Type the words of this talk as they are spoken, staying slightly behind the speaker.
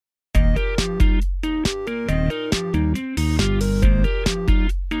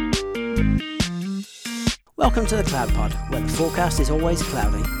Welcome to the CloudPod, where the forecast is always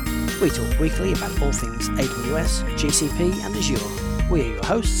cloudy. We talk weekly about all things AWS, GCP, and Azure. We are your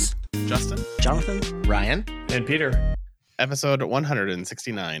hosts, Justin, Jonathan, Ryan, and Peter. Episode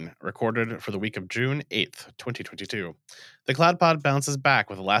 169, recorded for the week of June 8th, 2022. The CloudPod bounces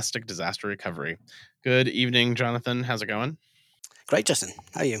back with elastic disaster recovery. Good evening, Jonathan. How's it going? Great, Justin.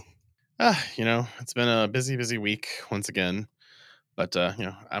 How are you? It's been a busy week once again. But,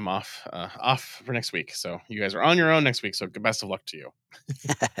 I'm off for next week. So you guys are on your own next week. So best of luck to you.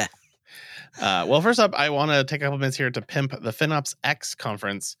 Well, first up, I want to take a couple minutes here to pimp the FinOps X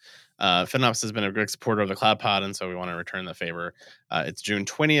conference. FinOps has been a great supporter of the CloudPod, and so we want to return the favor. It's June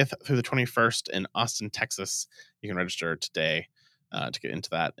 20th through the 21st in Austin, Texas. You can register today to get into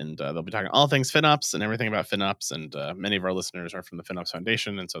that, and they'll be talking all things FinOps and everything about FinOps, and many of our listeners are from the FinOps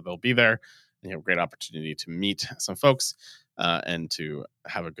Foundation, and so they'll be there, and you have a great opportunity to meet some folks and to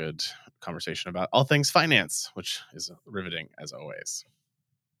have a good conversation about all things finance, which is riveting as always.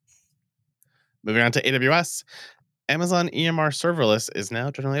 Moving on to AWS, Amazon EMR Serverless is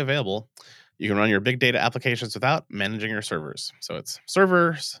now generally available. You can run your big data applications without managing your servers. So it's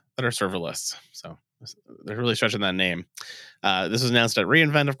servers that are serverless. So they're really stretching that name. This was announced at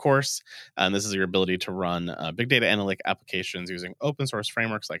reInvent, of course. And this is your ability to run big data analytic applications using open source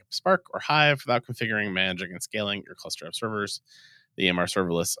frameworks like Spark or Hive without configuring, managing, and scaling your cluster of servers. The EMR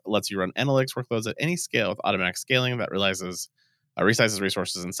Serverless lets you run analytics workloads at any scale with automatic scaling that resizes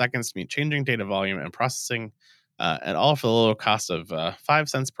resources in seconds to meet changing data volume and processing, and all for the low cost of 5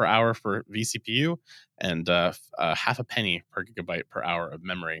 cents per hour for vCPU and half a penny per gigabyte per hour of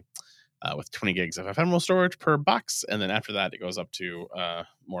memory, with 20 gigs of ephemeral storage per box. And then after that, it goes up to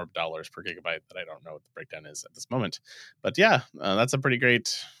more dollars per gigabyte that I don't know what the breakdown is at this moment. But yeah, that's a pretty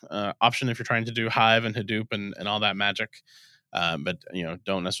great option if you're trying to do Hive and Hadoop and all that magic. But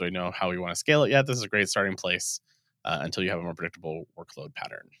don't necessarily know how you want to scale it yet. This is a great starting place until you have a more predictable workload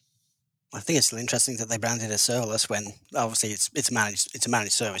pattern. I think it's still interesting that they branded it as serverless when obviously it's a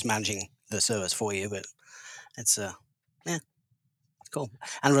managed service managing the servers for you, but it's cool.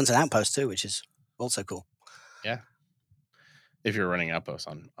 And runs an Outpost too, which is also cool. Yeah. If you're running Outposts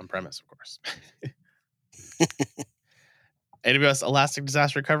on premise, of course. AWS Elastic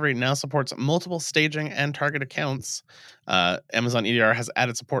Disaster Recovery now supports multiple staging and target accounts. Amazon EDR has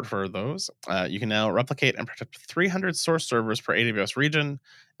added support for those. You can now replicate and protect 300 source servers per AWS region.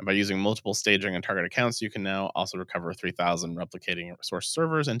 And by using multiple staging and target accounts, you can now also recover 3,000 replicating source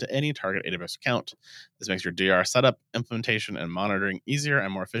servers into any target AWS account. This makes your DR setup, implementation, and monitoring easier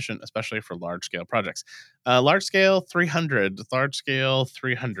and more efficient, especially for large-scale projects. Large-scale 300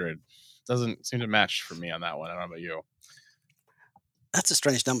 doesn't seem to match for me on that one. I don't know about you. That's a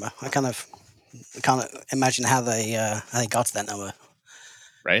strange number. I kind of can't imagine how they got to that number.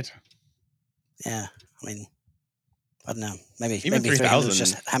 Right? Yeah, I mean, I don't know. Maybe 3,000 is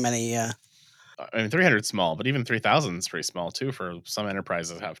just how many. 300 is small, but even 3,000 is pretty small too. For some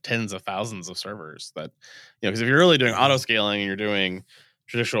enterprises that have tens of thousands of servers. That because if you're really doing auto scaling and you're doing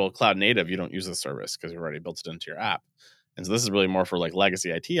traditional cloud native, you don't use the service because you've already built it into your app. And so this is really more for like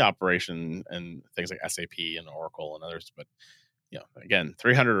legacy IT operation and things like SAP and Oracle and others. But again,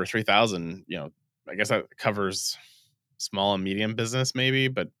 300 or 3,000, I guess that covers small and medium business maybe,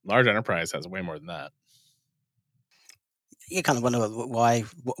 but large enterprise has way more than that. You kind of wonder why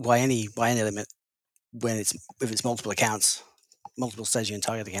any limit when if it's multiple accounts, multiple staging and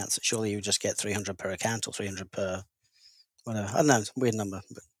target accounts. Surely you just get 300 per account or 300 per whatever. I don't know. It's a weird number,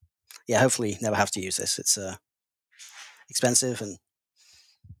 but yeah, hopefully you never have to use this. It's expensive and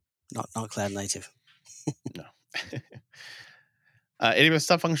not cloud native. No. AWS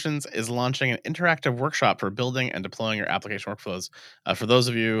Step Functions is launching an interactive workshop for building and deploying your application workflows. For those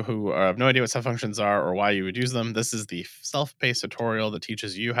of you who have no idea what Step Functions are or why you would use them, this is the self-paced tutorial that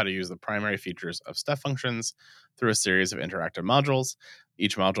teaches you how to use the primary features of Step Functions through a series of interactive modules.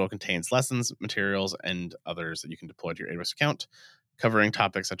 Each module contains lessons, materials, and others that you can deploy to your AWS account, covering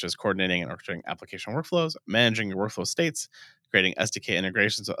topics such as coordinating and orchestrating application workflows, managing your workflow states, creating SDK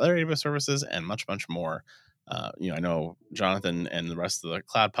integrations with other AWS services, and much, much more. I know Jonathan and the rest of the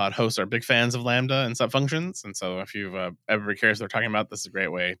CloudPod hosts are big fans of Lambda and Step Functions. And so if you've ever curious what they're talking about, this is a great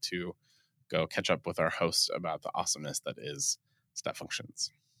way to go catch up with our hosts about the awesomeness that is Step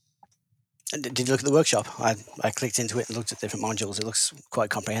Functions. Did you look at the workshop? I clicked into it and looked at different modules. It looks quite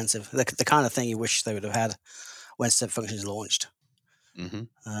comprehensive. The kind of thing you wish they would have had when Step Functions launched. Mm-hmm.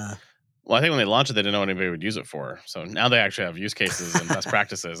 Well, I think when they launched it, they didn't know what anybody would use it for. So now they actually have use cases and best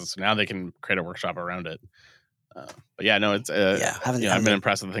practices. So now they can create a workshop around it. But yeah, no, it's I've been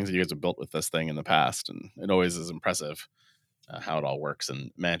impressed with the things that you guys have built with this thing in the past, and it always is impressive. how it all works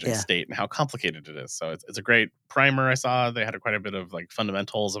and managing Yeah. state and how complicated it is. So it's a great primer. I saw they had quite a bit of like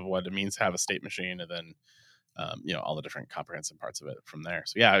fundamentals of what it means to have a state machine, and then all the different comprehensive parts of it from there.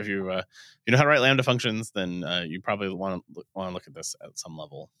 So yeah, if you know how to write Lambda functions, then you probably want to look at this at some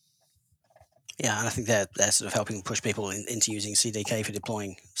level. Yeah, and I think they're sort of helping push people into using CDK for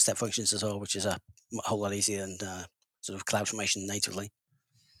deploying step functions as well, which is a whole lot easier than sort of cloud formation natively.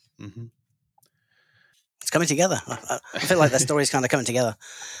 Hmm. It's coming together. I feel like their story is kind of coming together.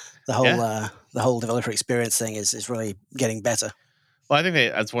 Yeah. The whole developer experience thing is really getting better. Well, I think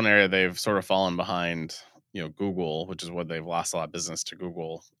that's one area they've sort of fallen behind. Google, which is what they've lost a lot of business to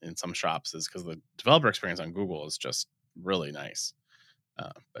Google in some shops, is because the developer experience on Google is just really nice.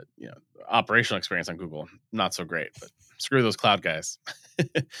 But the operational experience on Google not so great. But screw those cloud guys.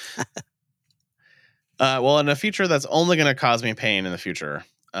 Well, in a feature that's only going to cause me pain in the future,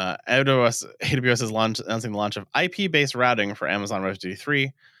 AWS is announcing the launch of IP-based routing for Amazon Web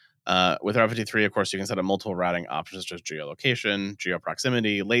 53. With Route 53, of course, you can set up multiple routing options such as geolocation,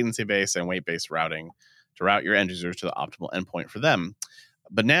 geoproximity, latency-based, and weight-based routing to route your end users to the optimal endpoint for them.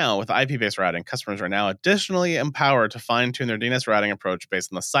 But now, with IP-based routing, customers are now additionally empowered to fine-tune their DNS routing approach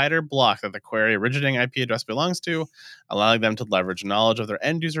based on the CIDR block that the query originating IP address belongs to, allowing them to leverage knowledge of their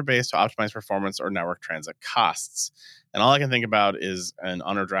end user base to optimize performance or network transit costs. And all I can think about is an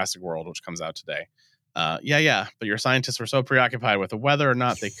Honor Jurassic World, which comes out today. Yeah, but your scientists were so preoccupied with whether or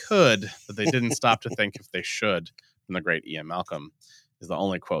not they could that they didn't stop to think if they should. From the great Ian Malcolm, is the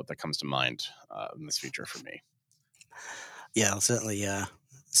only quote that comes to mind in this feature for me. Yeah, it'll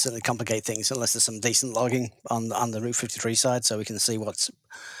certainly complicate things unless there's some decent logging on the Route 53 side, so we can see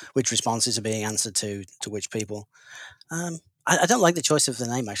which responses are being answered to which people. I don't like the choice of the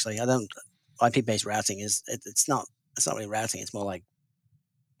name actually. I don't. IP based routing it's not really routing. It's more like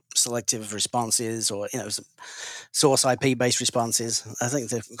selective responses or source IP based responses. I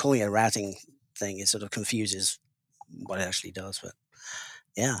think calling it a routing thing is sort of confuses what it actually does. But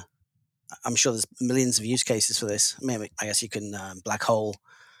yeah, I'm sure there's millions of use cases for this. I mean, I guess you can black hole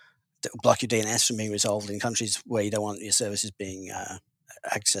block your DNS from being resolved in countries where you don't want your services being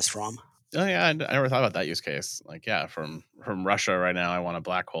accessed from. Oh yeah, I never thought about that use case. Like, yeah, from Russia right now, I want to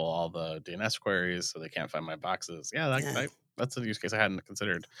black hole all the DNS queries so they can't find my boxes. Yeah, Yeah, that's a use case I hadn't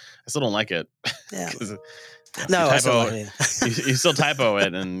considered. I still don't like it yeah. because you No, I still don't typo, like it either. you still typo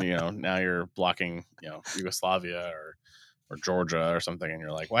it, and now you're blocking Yugoslavia or Georgia or something, and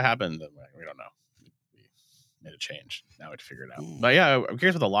you're like, what happened? And we don't know. We made a change. Now we have to figure it out. Mm. But yeah, I'm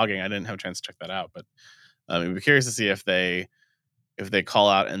curious with the logging. I didn't have a chance to check that out, but I'd be curious to see if they call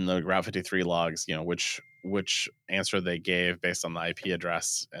out in the Route 53 logs, which answer they gave based on the IP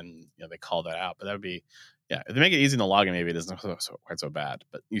address, and they call that out. But that would be, yeah, if they make it easy in the login, maybe it isn't quite so bad.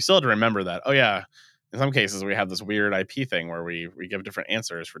 But you still have to remember that. Oh yeah, in some cases we have this weird IP thing where we give different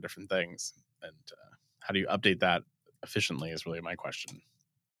answers for different things, and how do you update that efficiently is really my question.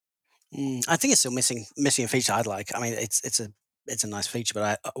 I think it's still missing a feature I'd like. I mean, it's a nice feature,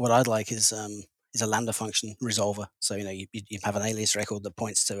 but what I'd like is a lambda function resolver. So you have an alias record that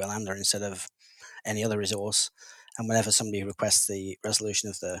points to a lambda instead of any other resource, and whenever somebody requests the resolution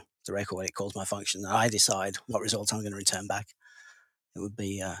of the record, it calls my function, and I decide what result I'm going to return back. It would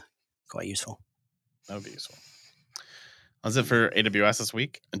be quite useful. That would be useful. That's it for AWS this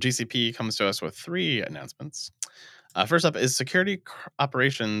week. GCP comes to us with 3 announcements. First up is security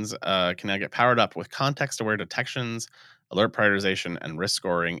operations can now get powered up with context-aware detections, alert prioritization, and risk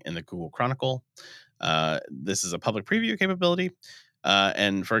scoring in the Google Chronicle. This is a public preview capability.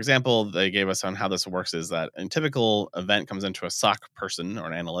 And for example, they gave us on how this works is that a typical event comes into a SOC person or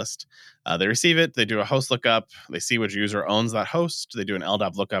an analyst. They receive it, they do a host lookup, they see which user owns that host, they do an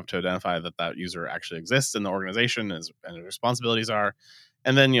LDAP lookup to identify that user actually exists in the organization and his responsibilities are.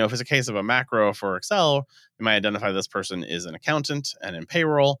 And then, if it's a case of a macro for Excel, we might identify this person is an accountant and in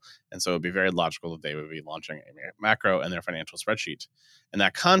payroll. And so it would be very logical that they would be launching a macro in their financial spreadsheet. And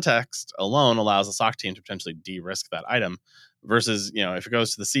that context alone allows the SOC team to potentially de-risk that item versus, if it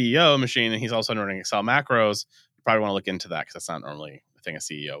goes to the CEO machine and he's also running Excel macros, you probably want to look into that because that's not normally the thing a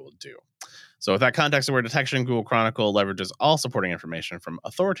CEO will do. So with that context-aware detection, Google Chronicle leverages all supporting information from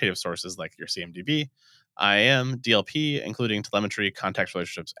authoritative sources like your CMDB, IAM, DLP, including telemetry, context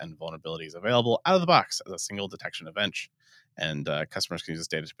relationships, and vulnerabilities available out of the box as a single detection event. And customers can use this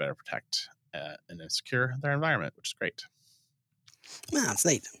data to better protect and then secure their environment, which is great. Yeah, that's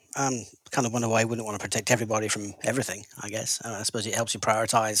neat. Kind of wonder why I wouldn't want to protect everybody from everything. I guess I suppose it helps you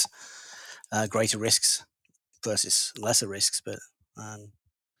prioritize greater risks versus lesser risks, but um,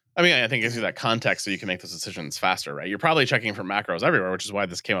 I mean, I think it gives you Yeah. that context so you can make those decisions faster, right? You're probably checking for macros everywhere, which is why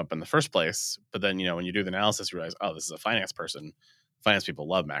this came up in the first place. But then, when you do the analysis, you realize, oh, this is a finance person. Finance people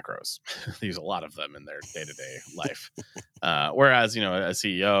love macros. They use a lot of them in their day to day life. Whereas, a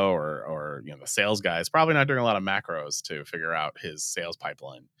CEO or the sales guy is probably not doing a lot of macros to figure out his sales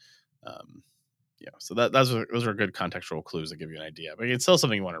pipeline. Um, so those are good contextual clues that give you an idea. But it's still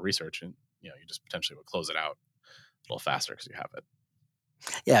something you want to research, and you just potentially would close it out a little faster because you have it.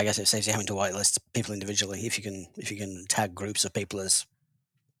 Yeah, I guess it saves you having to whitelist people individually if you can tag groups of people as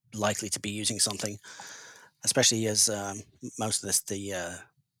likely to be using something, especially as most of the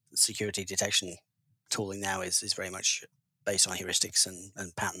security detection tooling now is very much based on heuristics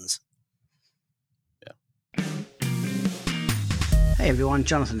and patterns. Yeah. Hey everyone,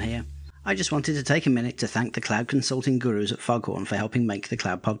 Jonathan here. I just wanted to take a minute to thank the cloud consulting gurus at Foghorn for helping make the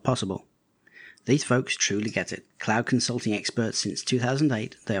CloudPod possible. These folks truly get it. Cloud consulting experts since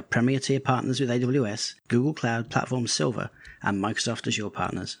 2008, they are premier tier partners with AWS, Google Cloud Platform Silver, and Microsoft Azure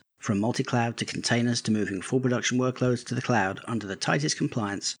partners. From multi-cloud to containers to moving full production workloads to the cloud under the tightest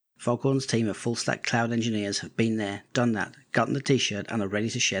compliance, Foghorn's team of full-stack cloud engineers have been there, done that, gotten the t-shirt, and are ready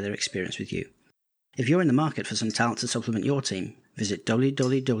to share their experience with you. If you're in the market for some talent to supplement your team, visit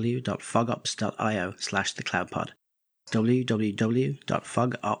www.fogops.io/thecloudpod.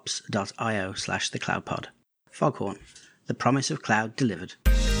 www.fogops.io/thecloudpod. Foghorn, the promise of cloud delivered.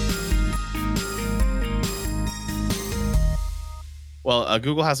 Well,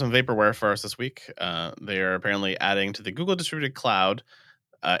 Google has some vaporware for us this week. They are apparently adding to the Google Distributed Cloud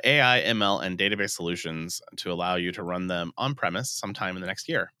AI, ML, and database solutions to allow you to run them on premise sometime in the next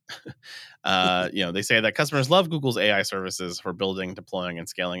year. They say that customers love Google's AI services for building, deploying, and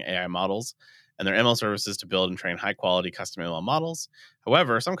scaling AI models, and their ML services to build and train high quality custom ML models.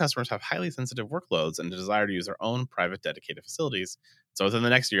 However, some customers have highly sensitive workloads and a desire to use their own private dedicated facilities. So within the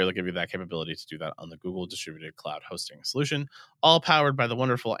next year, they'll give you that capability to do that on the Google Distributed Cloud Hosting solution, all powered by the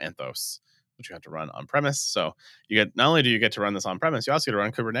wonderful Anthos, which you have to run on premise. So you get, not only do you get to run this on premise, you also get to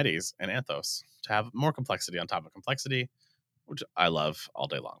run Kubernetes and Anthos to have more complexity on top of complexity, which I love all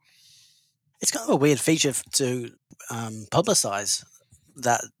day long. It's kind of a weird feature to publicize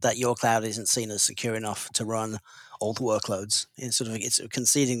that your cloud isn't seen as secure enough to run all the workloads. It's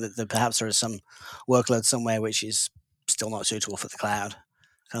conceding that perhaps there is some workload somewhere which is still not suitable for the cloud.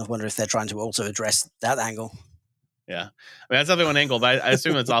 I kind of wonder if they're trying to also address that angle. Yeah. I mean, that's definitely one angle, but I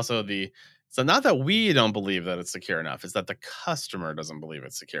assume it's also so not that we don't believe that it's secure enough, it's that the customer doesn't believe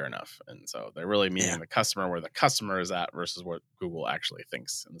it's secure enough. And so they're really Yeah, meeting the customer where the customer is at versus what Google actually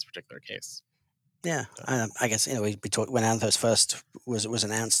thinks in this particular case. yeah. So, I guess we talked when Anthos first was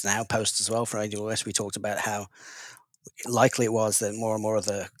announced. An outpost as well for AWS. We talked about how likely it was that more and more of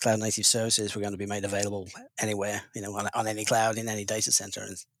the cloud native services were going to be made available anywhere, on any cloud in any data center.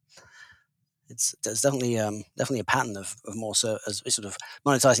 And there's definitely a pattern of more as sort of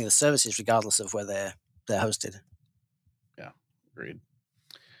monetizing the services regardless of where they're hosted. yeah, agreed.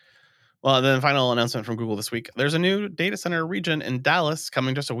 Well, and then the final announcement from Google this week. There's a new data center region in Dallas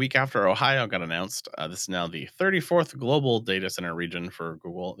coming just a week after Ohio got announced. This is now the 34th global data center region for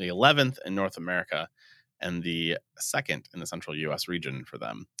Google, the 11th in North America, and the second in the central US region for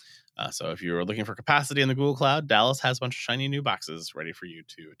them. So if you're looking for capacity in the Google Cloud, Dallas has a bunch of shiny new boxes ready for you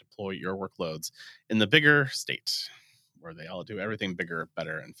to deploy your workloads in the bigger state where they all do everything bigger,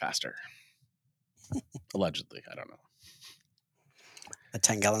 better, and faster. Allegedly, I don't know. The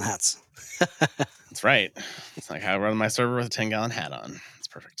 10-gallon hats. That's right. It's like how I run my server with a 10-gallon hat on. It's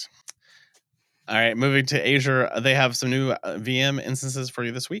perfect. All right, moving to Azure, they have some new VM instances for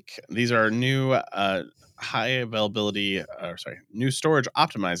you this week. These are new high availability, new storage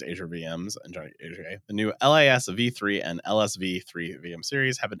optimized Azure VMs. The new LAS V3 and LSV3 VM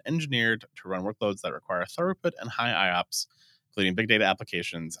series have been engineered to run workloads that require throughput and high IOPS, including big data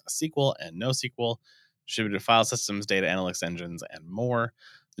applications, SQL and NoSQL, distributed file systems, data analytics engines, and more.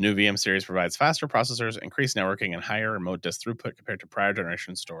 The new VM series provides faster processors, increased networking, and higher remote disk throughput compared to prior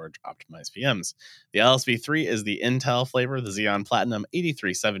generation storage optimized VMs. The LSV3 is the Intel flavor, the Xeon Platinum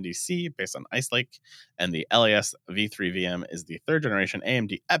 8370C based on Ice Lake, and the LAS V3 VM is the third generation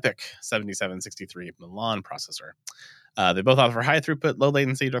AMD EPYC 7763 Milan processor. They both offer high throughput, low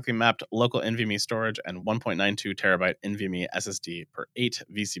latency, directly mapped local NVMe storage, and 1.92 terabyte NVMe SSD per 8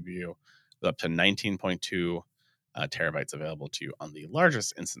 vCPU with up to 19.2 terabytes available to you on the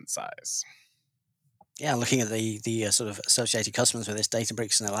largest instance size. Yeah, looking at the sort of associated customers with this,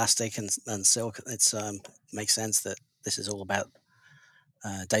 Databricks and Elastic and Silk, it's makes sense that this is all about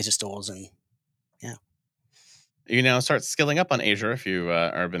data stores and yeah. You can now start skilling up on Azure if you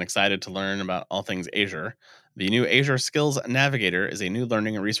have been excited to learn about all things Azure. The new Azure Skills Navigator is a new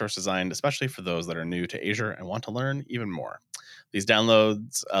learning resource designed especially for those that are new to Azure and want to learn even more. These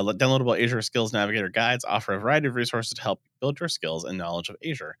downloadable Azure Skills Navigator guides offer a variety of resources to help build your skills and knowledge of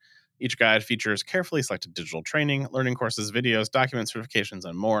Azure. Each guide features carefully selected digital training, learning courses, videos, documents, certifications,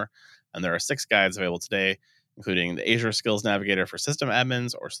 and more. And there are 6 guides available today, including the Azure Skills Navigator for system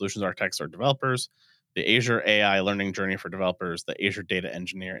admins or solutions architects or developers, the Azure AI Learning Journey for developers, the Azure Data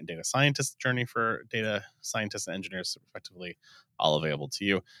Engineer and Data Scientist Journey for data scientists and engineers, effectively all available to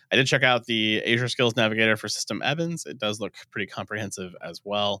you. I did check out the Azure Skills Navigator for system admins. It does look pretty comprehensive as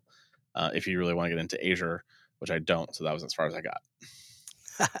well if you really want to get into Azure, which I don't. So that was as far as I got.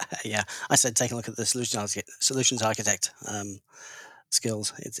 Yeah, I said take a look at the solutions architect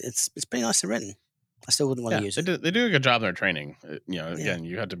skills. It's pretty nicely written. I still wouldn't want to use it. They do a good job in their training. Yeah. Again,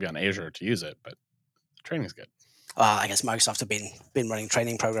 you have to be on Azure to use it, but the training's good. I guess Microsoft have been running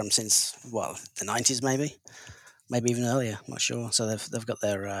training programs since the 90s, maybe even earlier. I'm not sure. So they've got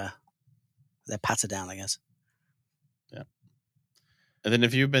their patter down, I guess. Yeah. And then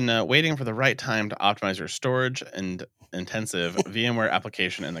if you've been waiting for the right time to optimize your storage and intensive VMware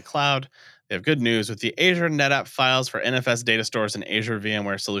application in the cloud, they have good news with the Azure NetApp files for NFS data stores and Azure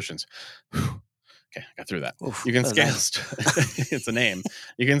VMware solutions. Okay, I got through that. Oof, You can scale. It's a name.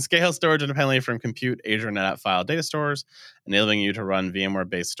 You can scale storage independently from compute Azure NetApp file data stores, enabling you to run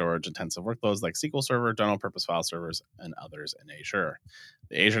VMware-based storage-intensive workloads like SQL Server, general-purpose file servers, and others in Azure.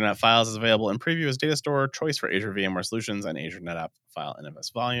 The Azure NetApp files is available in preview as data store, choice for Azure VMware solutions, and Azure NetApp file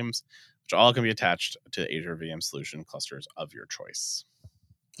NFS volumes, which all can be attached to Azure VM solution clusters of your choice.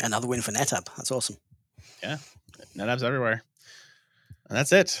 Another win for NetApp. That's awesome. Yeah, NetApp's everywhere. And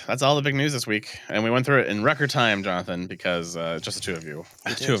that's it. That's all the big news this week. And we went through it in record time, Jonathan, because just the two of you,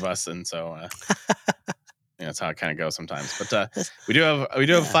 two of us. And so that's how it kind of goes sometimes. But we do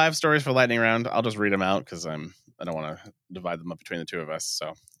have 5 stories for lightning round. I'll just read them out because I don't want to divide them up between the two of us.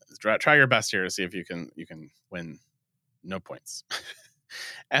 So try your best here to see if you can win no points.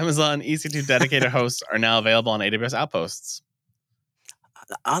 Amazon EC2 dedicated hosts are now available on AWS Outposts.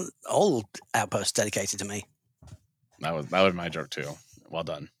 Aren't all Outposts dedicated to me? That was my joke too. Well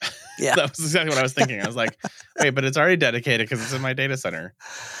done. Yeah. That was exactly what I was thinking. I was like, wait, but it's already dedicated because it's in my data center.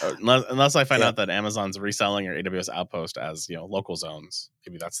 Unless I find out that Amazon's reselling your AWS Outpost as local zones.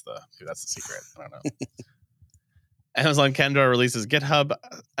 Maybe that's the secret. I don't know. Amazon Kendra releases GitHub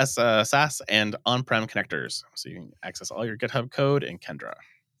SaaS and on-prem connectors, so you can access all your GitHub code in Kendra.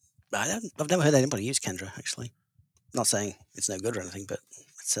 I've never heard anybody use Kendra, actually. Not saying it's no good or anything, but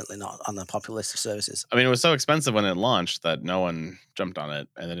it's certainly not on the popular list of services. I mean, it was so expensive when it launched that no one jumped on it,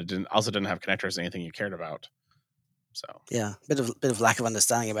 and then it didn't have connectors to anything you cared about. So yeah, bit of lack of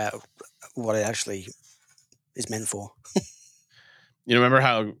understanding about what it actually is meant for. You remember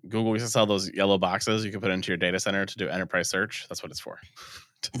how Google used to sell those yellow boxes you could put into your data center to do enterprise search? That's what it's for.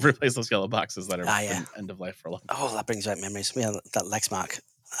 To replace those yellow boxes that are been end of life for a long time. Oh, that brings back memories. We had that Lexmark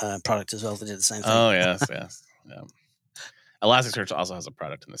product as well that did the same thing. Oh, yes. Yeah. Elasticsearch also has a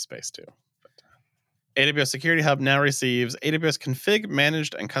product in this space too. But, AWS Security Hub now receives AWS config,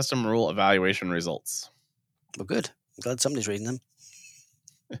 managed, and custom rule evaluation results. Well, good. I'm glad somebody's reading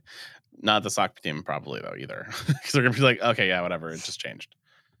them. Not the SOC team probably, though, either. Because they're going to be like, okay, yeah, whatever. It just changed.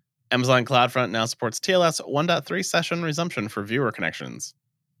 Amazon CloudFront now supports TLS 1.3 session resumption for viewer connections.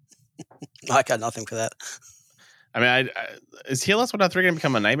 I got nothing for that. I mean, is TLS 1.3 going to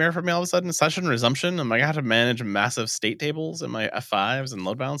become a nightmare for me all of a sudden? Session resumption? Am I going to have to manage massive state tables in my F5s and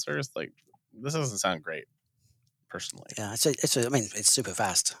load balancers? Like, this doesn't sound great, personally. Yeah, it's super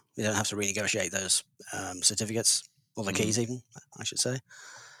fast. You don't have to renegotiate those certificates or the keys, even, I should say.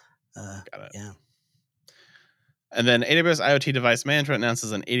 Got it. Yeah. And then AWS IoT Device Management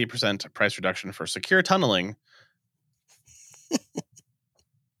announces an 80% price reduction for secure tunneling,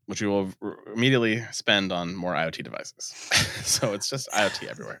 which you will immediately spend on more IoT devices. So it's just IoT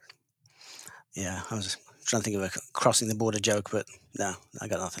everywhere. Yeah, I was trying to think of a crossing the border joke, but no, I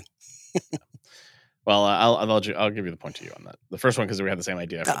got nothing. Well, I'll give you the point to you on that. The first one, because we had the same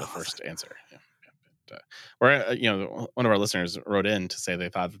idea for the first answer. Yeah. Where one of our listeners wrote in to say they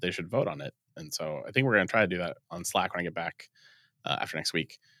thought that they should vote on it, and so I think we're going to try to do that on Slack when I get back after next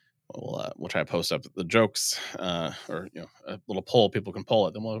week. We'll try to post up the jokes or a little poll. People can poll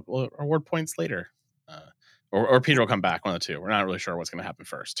it. Then we'll award points later, or Peter will come back. One of the two. We're not really sure what's going to happen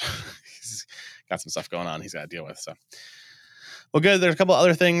first. He's got some stuff going on he's got to deal with. So. Well, good. There's a couple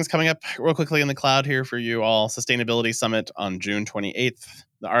other things coming up real quickly in the cloud here for you all. Sustainability Summit on June 28th.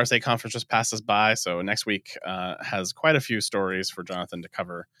 The RSA conference just passed us by, so next week has quite a few stories for Jonathan to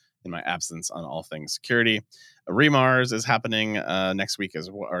cover in my absence on all things security. Remars is happening next week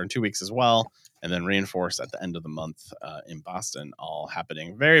or in 2 weeks as well. And then Reinforce at the end of the month in Boston, all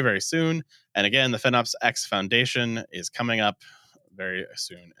happening very, very soon. And again, the FinOps X Foundation is coming up very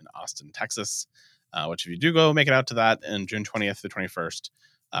soon in Austin, Texas, which if you do go make it out to that in June 20th to 21st,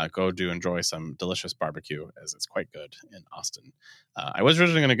 go do enjoy some delicious barbecue, as it's quite good in Austin. I was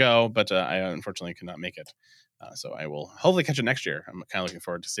originally going to go, but I unfortunately could not make it. So I will hopefully catch it next year. I'm kind of looking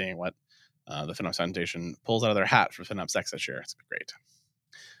forward to seeing what the FinOps Foundation pulls out of their hat for FinOps X this year. It's great.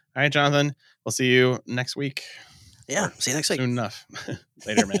 All right, Jonathan, we'll see you next week. Yeah, see you next week. Soon enough.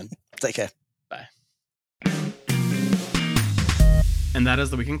 Later, man. Take care. Bye. And that is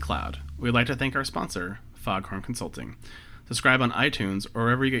The Week in Cloud. We'd like to thank our sponsor, Foghorn Consulting. Subscribe on iTunes or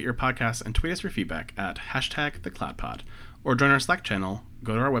wherever you get your podcasts and tweet us your feedback at #TheCloudPod. Or join our Slack channel,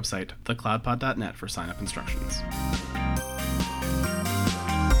 go to our website, thecloudpod.net for sign-up instructions.